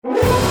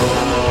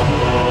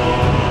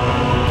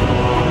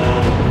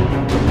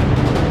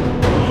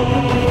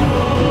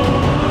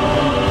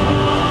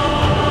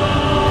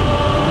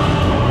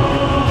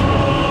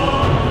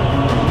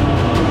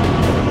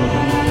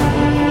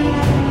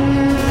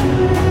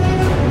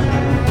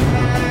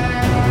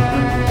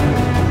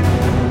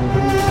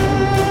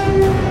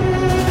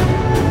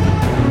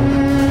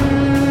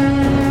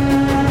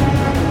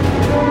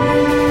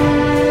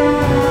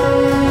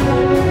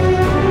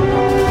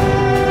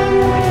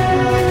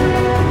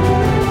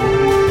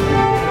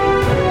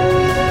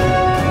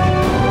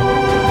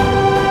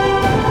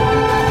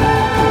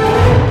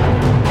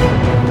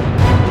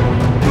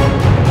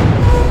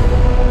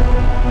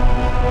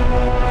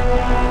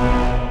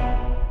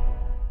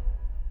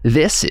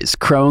This is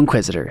Crow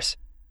Inquisitors,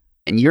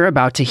 and you're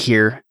about to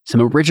hear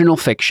some original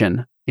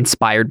fiction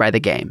inspired by the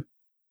game.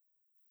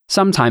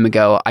 Some time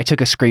ago, I took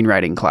a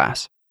screenwriting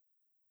class.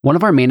 One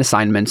of our main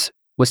assignments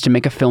was to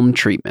make a film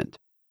treatment,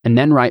 and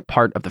then write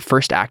part of the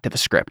first act of a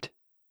script.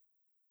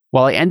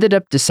 While I ended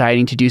up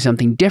deciding to do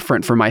something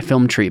different for my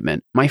film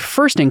treatment, my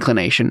first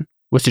inclination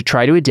was to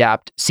try to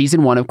adapt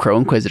Season 1 of Crow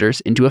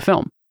Inquisitors into a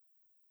film.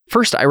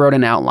 First, I wrote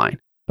an outline,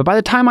 but by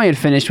the time I had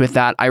finished with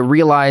that, I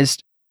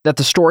realized that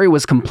the story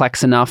was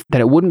complex enough that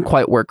it wouldn't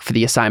quite work for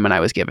the assignment I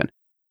was given.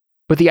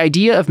 But the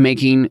idea of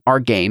making our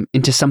game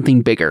into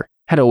something bigger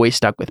had always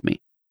stuck with me.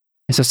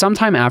 And so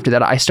sometime after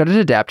that, I started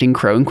adapting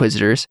Crow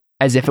Inquisitors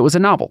as if it was a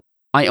novel.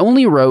 I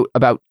only wrote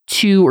about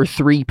 2 or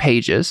 3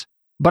 pages,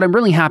 but I'm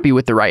really happy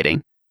with the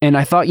writing, and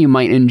I thought you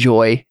might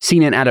enjoy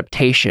seeing an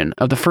adaptation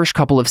of the first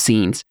couple of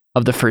scenes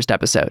of the first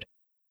episode.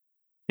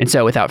 And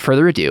so without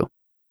further ado,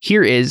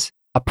 here is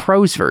a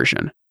prose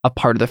version of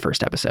part of the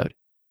first episode.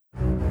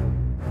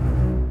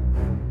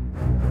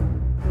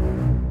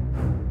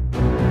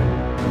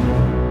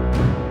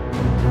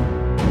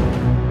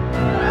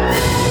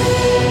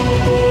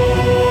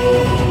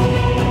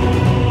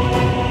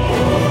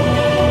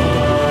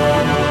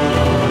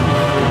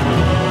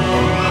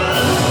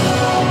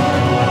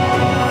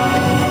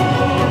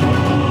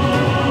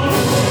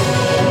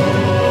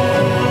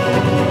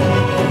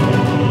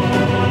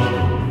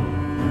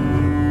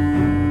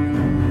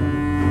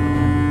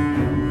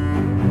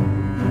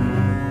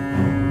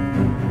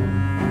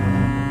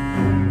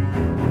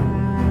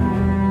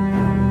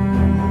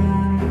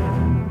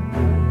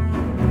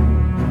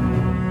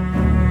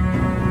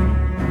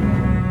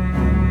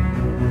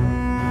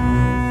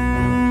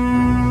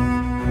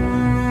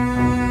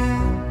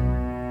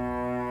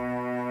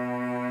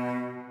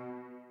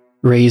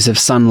 Rays of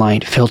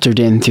sunlight filtered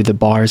in through the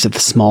bars of the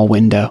small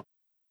window,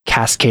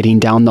 cascading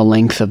down the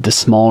length of the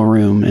small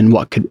room in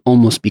what could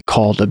almost be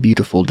called a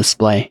beautiful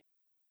display.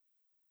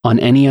 On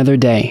any other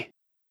day,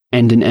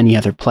 and in any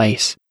other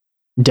place,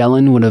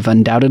 Dylan would have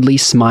undoubtedly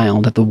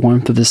smiled at the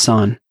warmth of the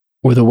sun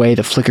or the way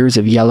the flickers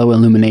of yellow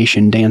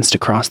illumination danced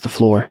across the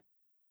floor.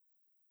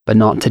 But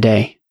not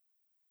today.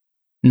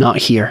 Not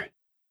here.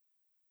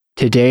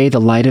 Today, the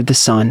light of the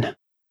sun,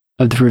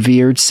 of the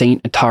revered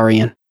Saint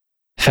Atarian,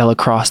 fell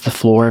across the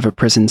floor of a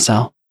prison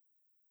cell,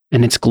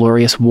 and its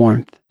glorious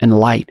warmth and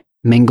light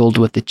mingled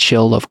with the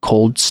chill of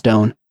cold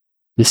stone,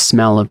 the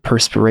smell of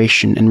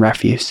perspiration and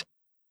refuse,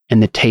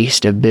 and the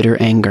taste of bitter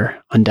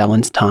anger on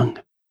Dylan's tongue.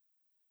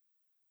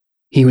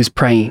 He was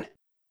praying,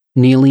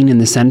 kneeling in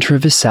the center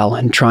of his cell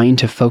and trying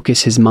to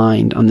focus his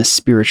mind on the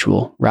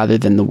spiritual rather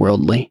than the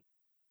worldly.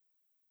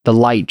 The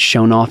light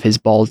shone off his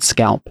bald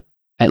scalp,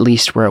 at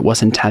least where it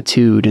wasn't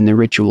tattooed in the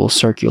ritual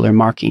circular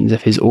markings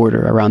of his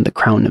order around the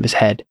crown of his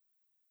head.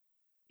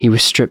 He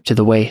was stripped to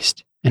the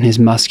waist, and his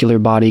muscular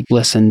body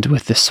glistened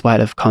with the sweat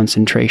of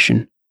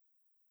concentration.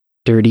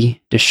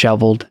 Dirty,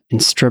 disheveled,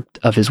 and stripped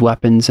of his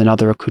weapons and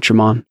other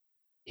accoutrements,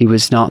 he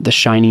was not the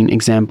shining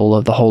example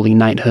of the holy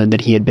knighthood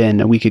that he had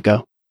been a week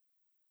ago.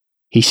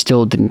 He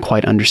still didn't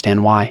quite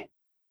understand why.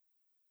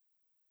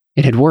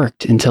 It had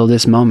worked until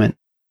this moment,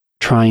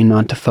 trying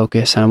not to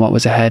focus on what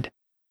was ahead.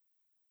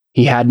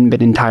 He hadn't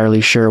been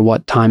entirely sure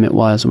what time it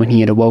was when he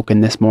had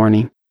awoken this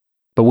morning,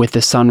 but with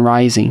the sun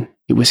rising,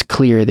 it was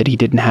clear that he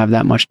didn't have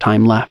that much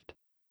time left.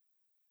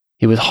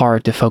 It was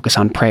hard to focus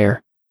on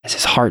prayer as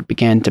his heart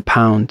began to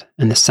pound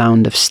and the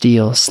sound of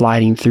steel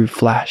sliding through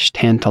flesh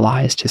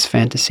tantalized his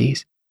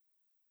fantasies.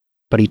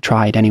 But he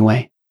tried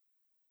anyway.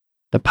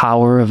 The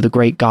power of the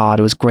great God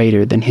was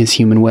greater than his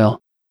human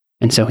will,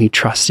 and so he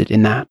trusted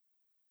in that.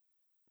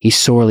 He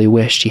sorely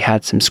wished he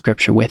had some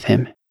scripture with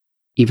him,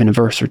 even a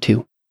verse or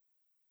 2.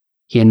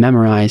 He had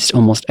memorized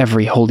almost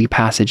every holy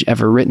passage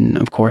ever written,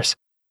 of course,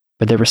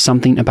 but there was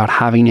something about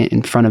having it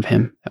in front of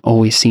him that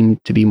always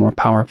seemed to be more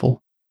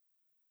powerful.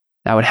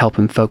 That would help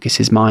him focus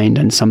his mind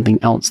on something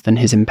else than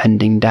his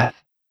impending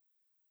death.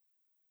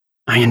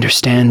 "I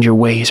understand your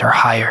ways are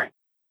higher,"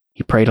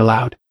 he prayed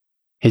aloud,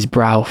 his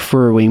brow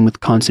furrowing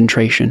with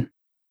concentration.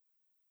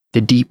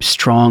 The deep,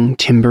 strong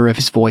timbre of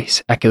his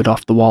voice echoed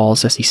off the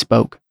walls as he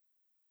spoke.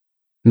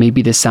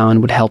 Maybe the sound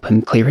would help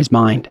him clear his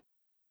mind.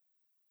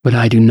 "But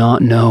I do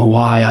not know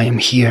why I am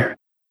here,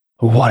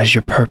 or what is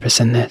your purpose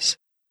in this.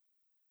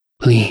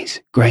 Please,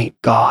 great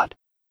God,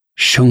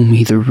 show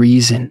me the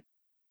reason,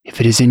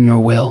 if it is in your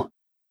will.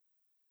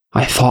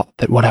 I thought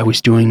that what I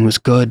was doing was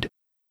good.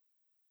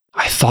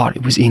 I thought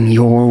it was in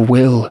your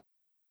will.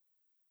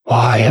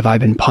 Why have I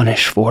been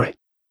punished for it?"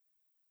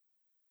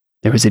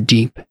 There was a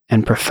deep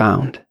and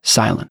profound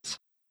silence,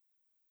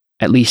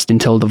 at least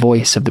until the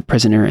voice of the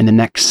prisoner in the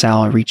next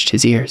cell reached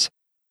his ears.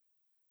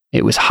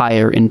 It was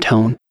higher in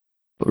tone,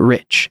 but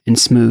rich and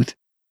smooth.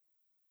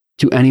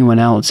 To anyone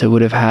else, it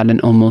would have had an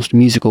almost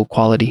musical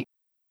quality,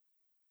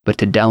 but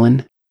to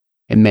Dylan,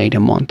 it made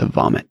him want to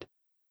vomit.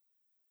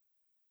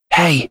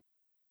 "Hey,"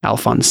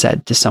 Alphonse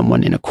said to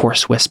someone in a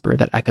coarse whisper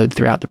that echoed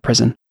throughout the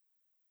prison.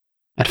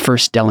 At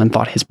first, Dylan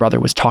thought his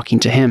brother was talking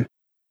to him,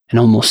 and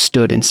almost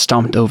stood and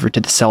stomped over to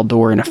the cell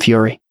door in a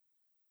fury.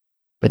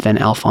 But then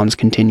Alphonse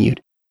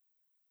continued.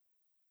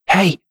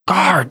 Hey,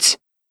 guards!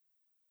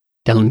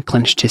 Dylan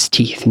clenched his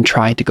teeth and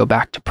tried to go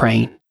back to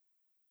praying.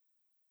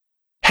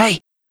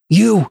 Hey,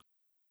 you!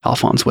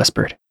 Alphonse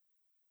whispered.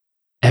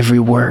 Every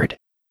word,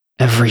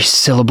 every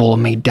syllable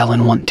made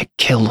Dylan want to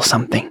kill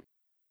something.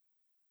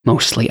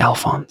 Mostly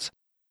Alphonse.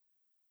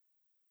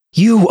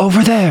 You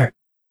over there!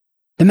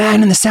 The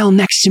man in the cell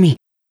next to me!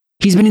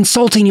 He's been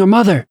insulting your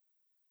mother!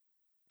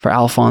 For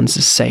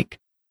Alphonse's sake,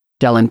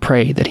 Dylan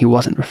prayed that he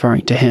wasn't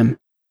referring to him.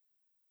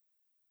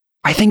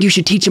 I think you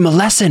should teach him a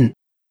lesson,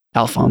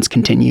 Alphonse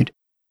continued.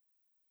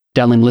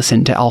 Dylan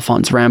listened to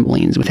Alphonse's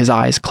ramblings with his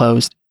eyes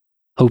closed,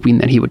 hoping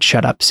that he would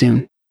shut up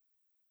soon.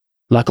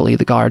 Luckily,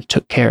 the guards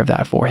took care of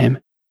that for him.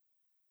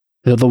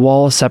 Though the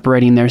walls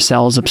separating their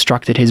cells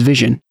obstructed his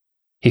vision,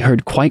 he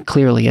heard quite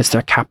clearly as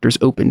their captors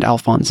opened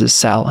Alphonse's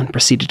cell and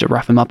proceeded to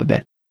rough him up a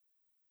bit.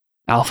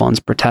 Alphonse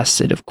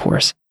protested, of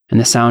course, and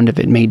the sound of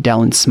it made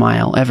Dylan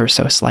smile ever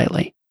so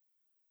slightly.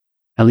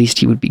 At least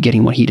he would be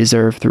getting what he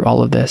deserved through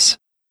all of this.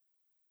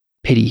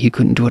 Pity he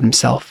couldn't do it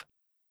himself.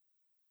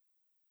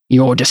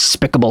 You're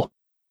despicable,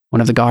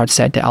 one of the guards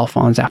said to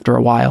Alphonse after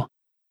a while.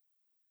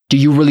 Do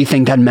you really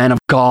think that man of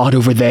God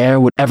over there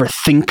would ever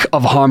think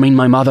of harming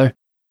my mother?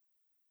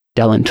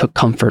 Dylan took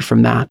comfort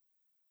from that.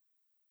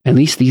 At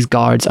least these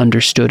guards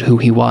understood who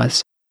he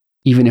was,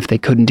 even if they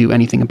couldn't do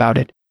anything about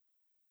it.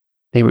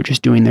 They were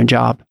just doing their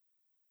job.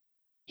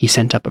 He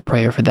sent up a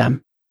prayer for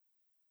them.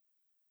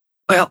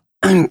 Well,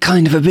 I'm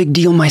kind of a big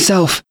deal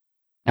myself,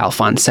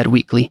 Alphonse said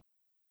weakly,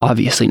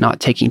 obviously not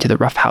taking to the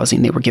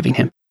roughhousing they were giving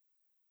him.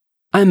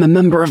 I'm a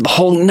member of the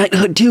Holy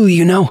Knighthood too,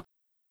 you know.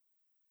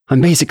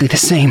 I'm basically the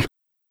same,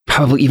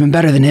 probably even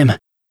better than him.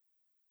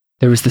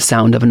 There was the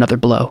sound of another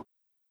blow,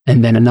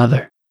 and then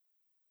another.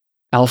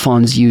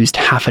 Alphonse used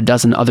half a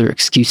dozen other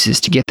excuses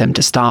to get them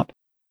to stop,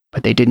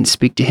 but they didn't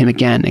speak to him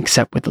again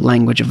except with the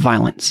language of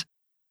violence.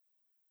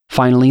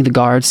 Finally, the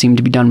guards seemed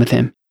to be done with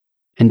him,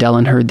 and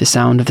Dylan heard the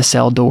sound of the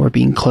cell door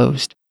being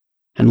closed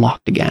and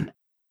locked again.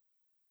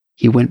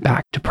 He went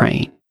back to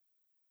praying.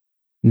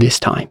 This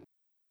time,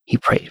 he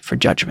prayed for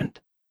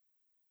judgment.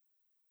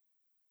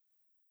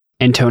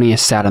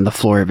 Antonius sat on the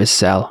floor of his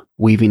cell,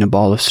 weaving a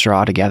ball of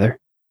straw together.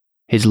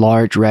 His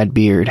large red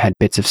beard had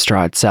bits of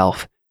straw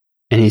itself,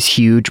 and his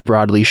huge,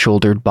 broadly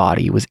shouldered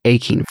body was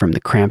aching from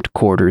the cramped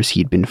quarters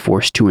he'd been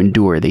forced to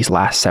endure these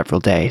last several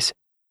days.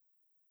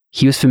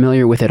 He was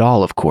familiar with it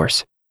all, of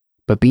course,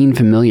 but being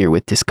familiar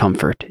with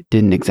discomfort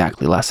didn't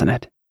exactly lessen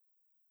it.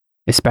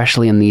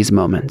 Especially in these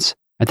moments,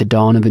 at the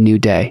dawn of a new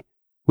day,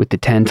 with the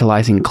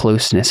tantalizing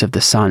closeness of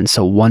the sun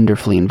so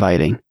wonderfully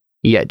inviting,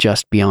 yet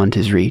just beyond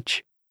his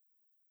reach.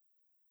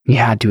 He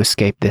had to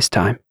escape this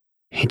time.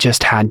 He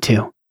just had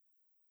to.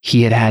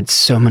 He had had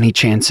so many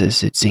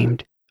chances, it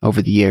seemed,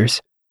 over the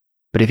years,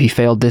 but if he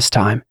failed this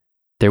time,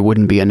 there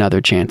wouldn't be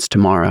another chance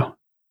tomorrow.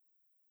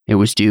 It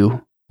was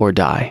do or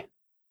die.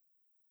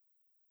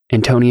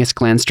 Antonius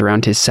glanced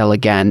around his cell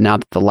again now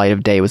that the light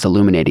of day was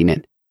illuminating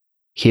it.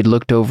 He had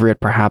looked over it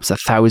perhaps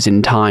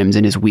 1,000 times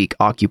in his week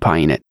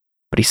occupying it,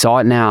 but he saw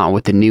it now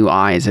with the new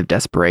eyes of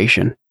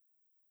desperation.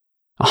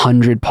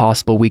 100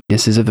 possible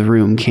weaknesses of the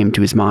room came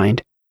to his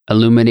mind,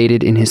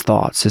 illuminated in his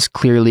thoughts as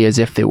clearly as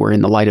if they were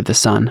in the light of the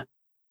sun.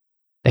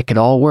 They could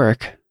all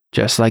work,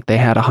 just like they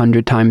had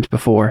 100 times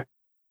before.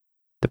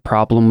 The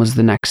problem was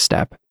the next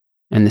step,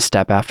 and the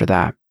step after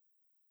that.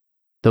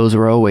 Those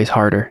were always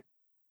harder.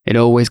 It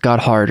always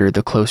got harder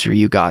the closer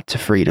you got to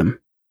freedom.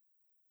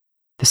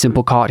 The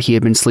simple cot he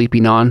had been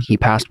sleeping on he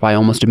passed by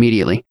almost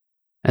immediately,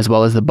 as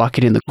well as the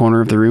bucket in the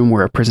corner of the room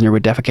where a prisoner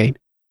would defecate.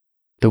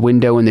 The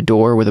window and the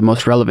door were the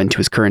most relevant to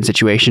his current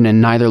situation,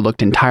 and neither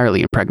looked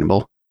entirely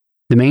impregnable.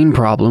 The main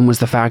problem was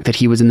the fact that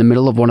he was in the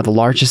middle of one of the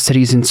largest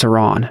cities in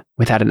Saran,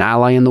 without an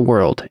ally in the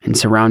world, and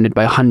surrounded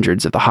by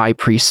hundreds of the High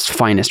Priest's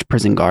finest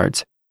prison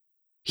guards.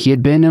 He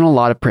had been in a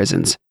lot of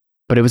prisons,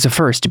 but it was a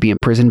first to be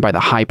imprisoned by the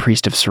High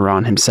Priest of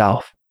Saran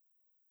himself.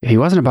 If he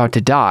wasn't about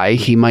to die,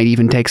 he might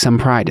even take some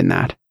pride in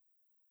that.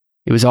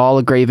 It was all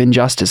a grave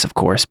injustice, of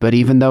course, but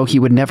even though he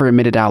would never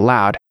admit it out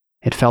loud,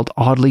 it felt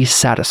oddly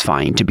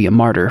satisfying to be a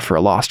martyr for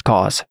a lost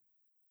cause.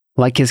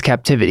 Like his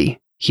captivity,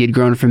 he had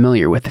grown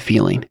familiar with the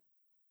feeling.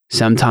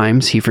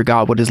 Sometimes he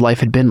forgot what his life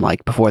had been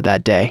like before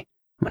that day,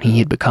 when he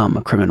had become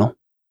a criminal.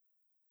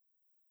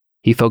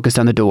 He focused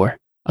on the door,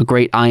 a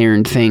great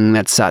iron thing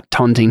that sat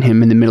taunting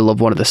him in the middle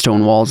of one of the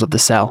stone walls of the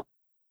cell.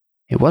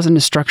 It wasn't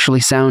as structurally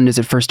sound as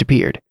it first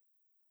appeared.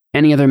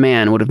 Any other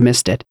man would have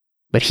missed it,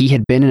 but he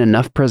had been in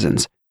enough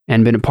prisons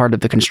and been a part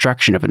of the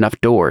construction of enough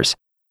doors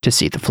to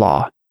see the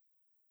flaw.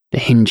 The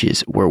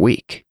hinges were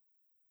weak.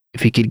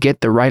 If he could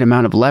get the right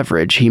amount of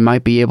leverage, he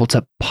might be able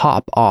to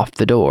pop off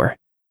the door.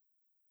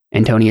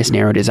 Antonius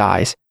narrowed his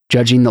eyes,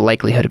 judging the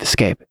likelihood of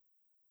escape.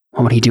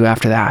 What would he do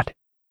after that?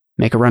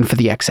 Make a run for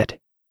the exit.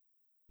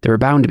 There were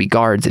bound to be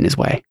guards in his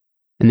way,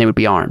 and they would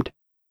be armed.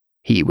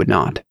 He would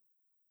not.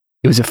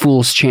 It was a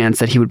fool's chance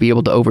that he would be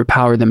able to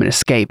overpower them and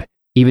escape,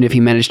 even if he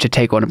managed to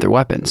take one of their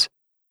weapons.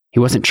 He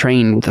wasn't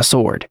trained with a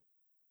sword.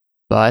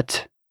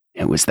 But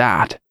it was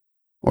that,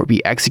 or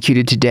be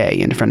executed today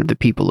in front of the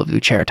people of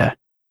Lucerta.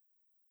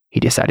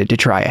 He decided to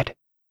try it.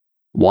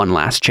 one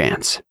last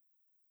chance.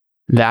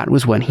 That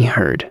was when he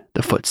heard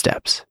the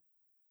footsteps.